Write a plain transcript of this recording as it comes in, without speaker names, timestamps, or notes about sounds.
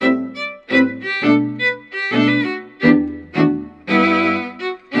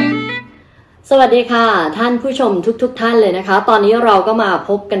สวัสดีค่ะท่านผู้ชมทุกท่านเลยนะคะตอนนี้เราก็มา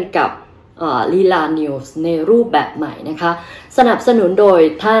พบกันกับลีลานิวส์ในรูปแบบใหม่นะคะสนับสนุนโดย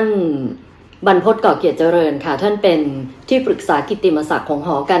ท่านบรรพต ก่อเกียรติเจริญค่ะท่านเป็นที่ปรึกษากิตติมศักดิ์ของห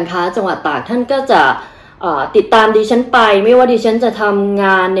อการค้าจังหวัดตากท่านก็จะติดตามดิฉันไปไม่ว่าดิฉันจะทำง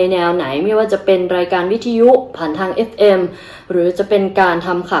านในแนวไหนไม่ว่าจะเป็นรายการวิทยุผ่านทาง FM หรือจะเป็นการท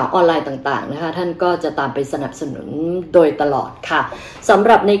ำข่าวออนไลน์ต่างๆนะคะท่านก็จะตามไปสนับสนุนโดยตลอดค่ะสำห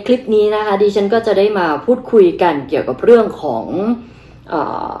รับในคลิปนี้นะคะดิฉันก็จะได้มาพูดคุยกันเกี่ยวกับเรื่องของ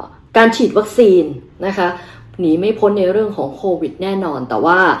การฉีดวัคซีนนะคะหนีไม่พ้นในเรื่องของโควิดแน่นอนแต่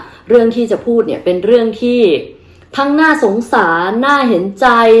ว่าเรื่องที่จะพูดเนี่ยเป็นเรื่องที่ทั้งน่าสงสารน่าเห็นใจ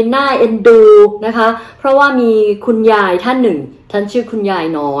น่าเอ็นดูนะคะเพราะว่ามีคุณยายท่านหนึ่งท่านชื่อคุณยาย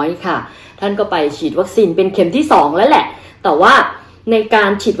น้อยค่ะท่านก็ไปฉีดวัคซีนเป็นเข็มที่2แล้วแหละแต่ว่าในกา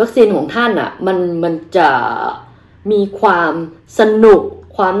รฉีดวัคซีนของท่านอ่ะมันจะมีความสนุก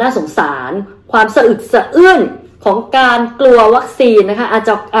ความน่าสงสารความสะอึกสะอื้นของการกลัววัคซีนนะคะ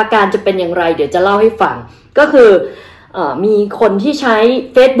อาการจะเป็นอย่างไรเดี๋ยวจะเล่าให้ฟังก็คือมีคนที่ใช้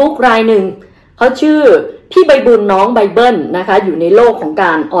Facebook รายหนึ่งเขาชื่อพี่ใบบุญน้องไบเบิลนะคะอยู่ในโลกของก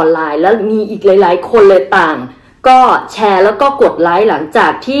ารออนไลน์แล้วมีอีกหลายๆคนเลยต่างก็แชร์แล้วก็กดไลค์หลังจา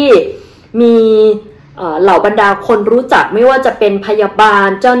กที่มีเหล่าบรรดาคนรู้จักไม่ว่าจะเป็นพยาบาล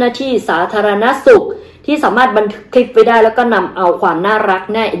เจ้าหน้าที่สาธารณสุขที่สามารถบันทึกคลิปไว้ได้แล้วก็นำเอาความน่ารัก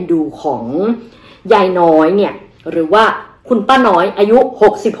น่าเอ็นดูของยายน้อยเนี่ยหรือว่าคุณป้าน้อยอายุ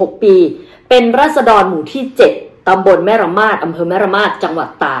66ปีเป็นราษฎรหมู่ที่7ตำบลแม่ระมาดอำเภอแม่ระมาดจังหวัด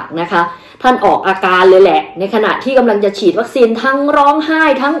ตากนะคะท่านออกอาการเลยแหละในขณะที่กำลังจะฉีดวัคซีนทั้งร้องไห้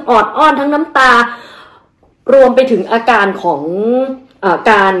ทั้งออดอ้อนทั้งน้ำตารวมไปถึงอาการของ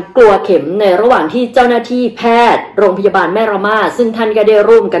การกลัวเข็มในระหว่างที่เจ้าหน้าที่แพทย์โรงพยาบาลแม่ระมาดซึ่งท่านก็ได้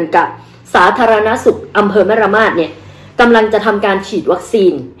ร่วมกันกับสาธารณสุขอำเภอแม่ระมาดเนี่ยกำลังจะทำการฉีดวัคซี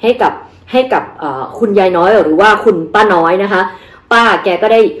นให้กับคุณยายน้อยหรือว่าคุณป้าน้อยนะคะป้าแกก็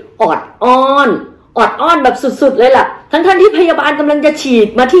ได้ออดอ้อนแบบสุดๆเลยล่ะทั้งที่พยาบาลกำลังจะฉีด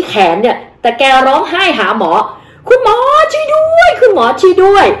มาที่แขนเนี่ยแต่แกร้องไห้หาหมอคุณหมอช่วยด้วยคุณหมอช่วย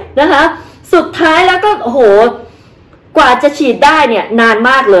ด้วยนะคะสุดท้ายแล้วก็โอ้โหกว่าจะฉีดได้เนี่ยนาน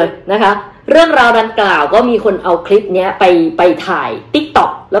มากเลยนะคะเรื่องราวดังกล่าวก็มีคนเอาคลิปนี้ไปถ่าย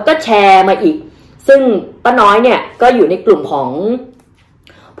TikTok แล้วก็แชร์มาอีกซึ่งป้าน้อยเนี่ยก็อยู่ในกลุ่มของ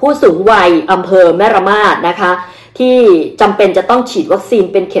ผู้สูงวัยอำเภอแม่ระมาดนะคะที่จำเป็นจะต้องฉีดวัคซีน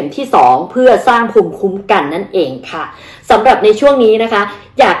เป็นเข็มที่2เพื่อสร้างภูมิคุ้มกันนั่นเองค่ะสำหรับในช่วงนี้นะคะ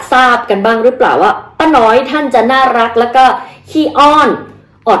อยากทราบกันบ้างหรือเปล่าว่าป้าน้อยท่านจะน่ารักแล้วก็ขี้อ้อน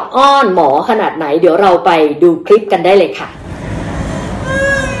อดอ้อนหมอขนาดไหนเดี๋ยวเราไปดูคลิปกันได้เลยค่ะ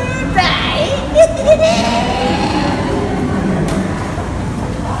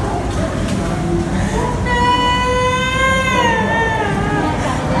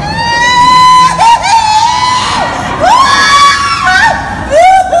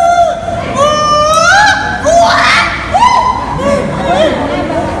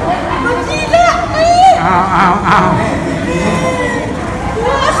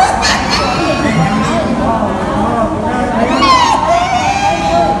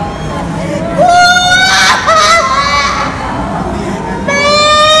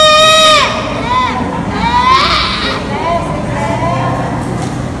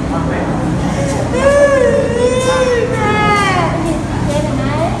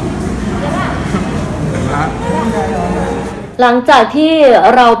หลังจากที่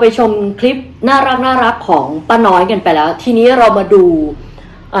เราไปชมคลิปน่ารักของป้าน้อยกันไปแล้วทีนี้เรามาดู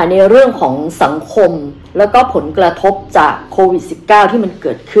ในเรื่องของสังคมแล้วก็ผลกระทบจากโควิด -19 ที่มันเ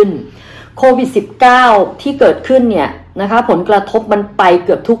กิดขึ้นโควิด -19 ที่เกิดขึ้นเนี่ยนะคะผลกระทบมันไปเ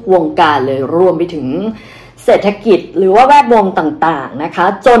กือบทุกวงการเลยรวมไปถึงเศรษฐกิจหรือว่าแวดวงต่างๆนะคะ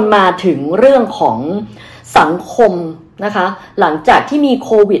จนมาถึงเรื่องของสังคมนะคะหลังจากที่มีโ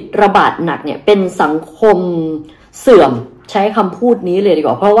ควิดระบาดหนักเนี่ยเป็นสังคมเสื่อมใช้คำพูดนี้เลยดีก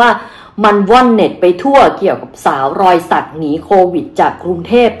ว่าเพราะว่ามันว่อนเน็ตไปทั่วเกี่ยวกับสาวรอยสักหนีโควิดจากกรุงเ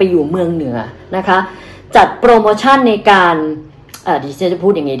ทพไปอยู่เมืองเหนือนะคะจัดโปรโมชั่นในการดิฉันจะพู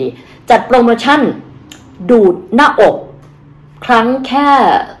ดยังไงดีจัดโปรโมชั่นดูดหน้าอกครั้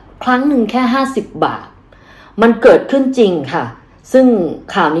งหนึ่งแค่50 บาทมันเกิดขึ้นจริงค่ะซึ่ง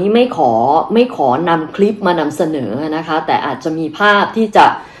ข่าวนี้ไม่ขอนำคลิปมานำเสนอนะคะแต่อาจจะมีภาพที่จะ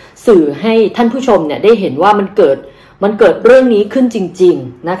สื่อให้ท่านผู้ชมเนี่ยได้เห็นว่ามันเกิดเรื่องนี้ขึ้นจริง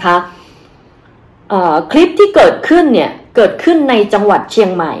ๆนะคะคลิปที่เกิดขึ้นเนี่ยเกิดขึ้นในจังหวัดเชียง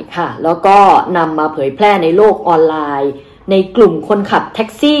ใหม่ค่ะแล้วก็นำมาเผยแพร่ในโลกออนไลน์ในกลุ่มคนขับแท็ก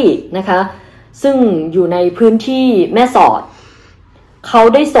ซี่นะคะซึ่งอยู่ในพื้นที่แม่สอด เขา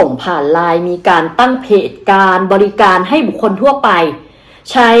ได้ส่งผ่านไลน์มีการตั้งเพจการบริการให้บุคคลทั่วไป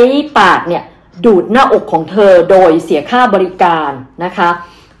ใช้ปากเนี่ย ดูดหน้าอกของเธอโดยเสียค่าบริการนะคะ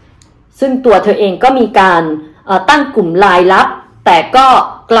ซึ่งตัวเธอเองก็มีการตั้งกลุ่มไลน์ลับแต่ก็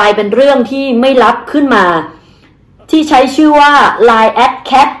กลายเป็นเรื่องที่ไม่ลับขึ้นมาที่ใช้ชื่อว่า Line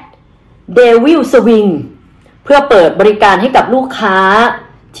 @cat Devil Swing เพื่อเปิดบริการให้กับลูกค้า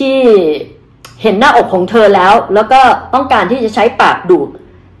ที่เห็นหน้าอกของเธอแล้วก็ต้องการที่จะใช้ปากดูด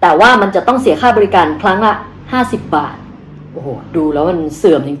แต่ว่ามันจะต้องเสียค่าบริการครั้งละ50 บาทโอ้โหดูแล้วมันเ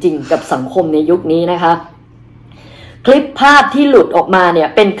สื่อมจริงๆกับสังคมในยุคนี้นะคะคลิปภาพที่หลุดออกมาเนี่ย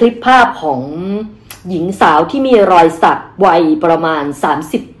เป็นคลิปภาพของหญิงสาวที่มีรอยสักวัยประมาณ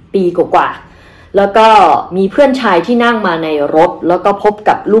30 ปีกว่าๆแล้วก็มีเพื่อนชายที่นั่งมาในรถแล้วก็พบ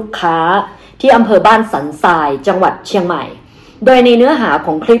กับลูกค้าที่อำเภอบ้านสันทรายจังหวัดเชียงใหม่โดยในเนื้อหาข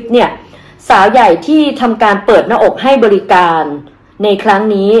องคลิปเนี่ยสาวใหญ่ที่ทำการเปิดหน้าอกให้บริการในครั้ง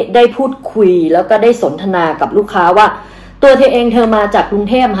นี้ได้พูดคุยแล้วก็ได้สนทนากับลูกค้าว่าตัวเธอเองมาจากกรุง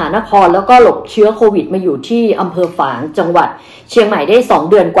เทพมหานครแล้วก็หลบเชื้อโควิดมาอยู่ที่อำเภอฝางจังหวัดเชียงใหม่ได้2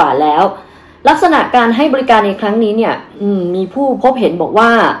 เดือนกว่าแล้วลักษณะการให้บริการในครั้งนี้เนี่ยมีผู้พบเห็นบอกว่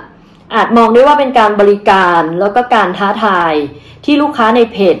าอาจมองได้ว่าเป็นการบริการแล้วก็การท้าทายที่ลูกค้าใน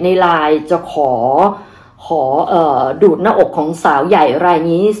เพจในไลน์จะขอดูดหน้าอกของสาวใหญ่ราย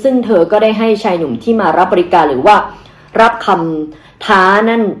นี้ซึ่งเธอก็ได้ให้ชายหนุ่มที่มารับบริการหรือว่ารับคำท้า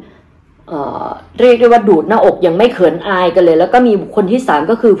นั่นเรียกได้ว่าดูดหน้าอกยังไม่เขินอายกันเลยแล้วก็มีบุคคลที่3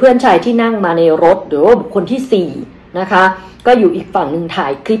ก็คือเพื่อนชายที่นั่งมาในรถหรือว่าบุคคลที่4นะคะก็อยู่อีกฝั่งหนึ่งถ่า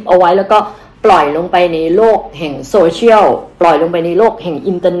ยคลิปเอาไว้แล้วก็ปล่อยลงไปในโลกแห่งโซเชียลปล่อยลงไปในโลกแห่ง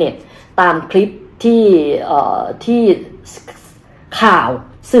อินเทอร์เน็ตตามคลิปที่ข่าว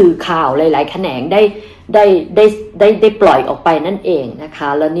สื่อข่าวหลายๆแขนงได้ปล่อยออกไปนั่นเองนะคะ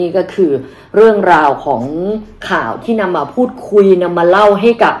และนี่ก็คือเรื่องราวของข่าวที่นำมาพูดคุยนำมาเล่าใ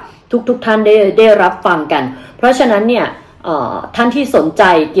ห้กับทุกท่านได้รับฟังกันเพราะฉะนั้นเนี่ยท่านที่สนใจ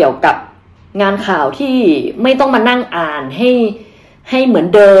เกี่ยวกับงานข่าวที่ไม่ต้องมานั่งอ่านให้เหมือน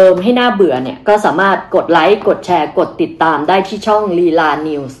เดิมให้น่าเบื่อเนี่ยก็สามารถกดไลค์กดแชร์กดติดตามได้ที่ช่องลีลา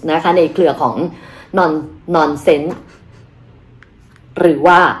นิวส์นะคะในเครือของNonsenseหรือ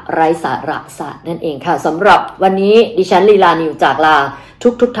ว่าไร้สาระศาสตร์นั่นเองค่ะสำหรับวันนี้ดิฉันลีลานิวจากลา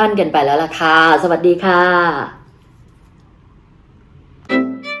ทุกท่านกันไปแล้วล่ะค่ะสวัสดีค่ะ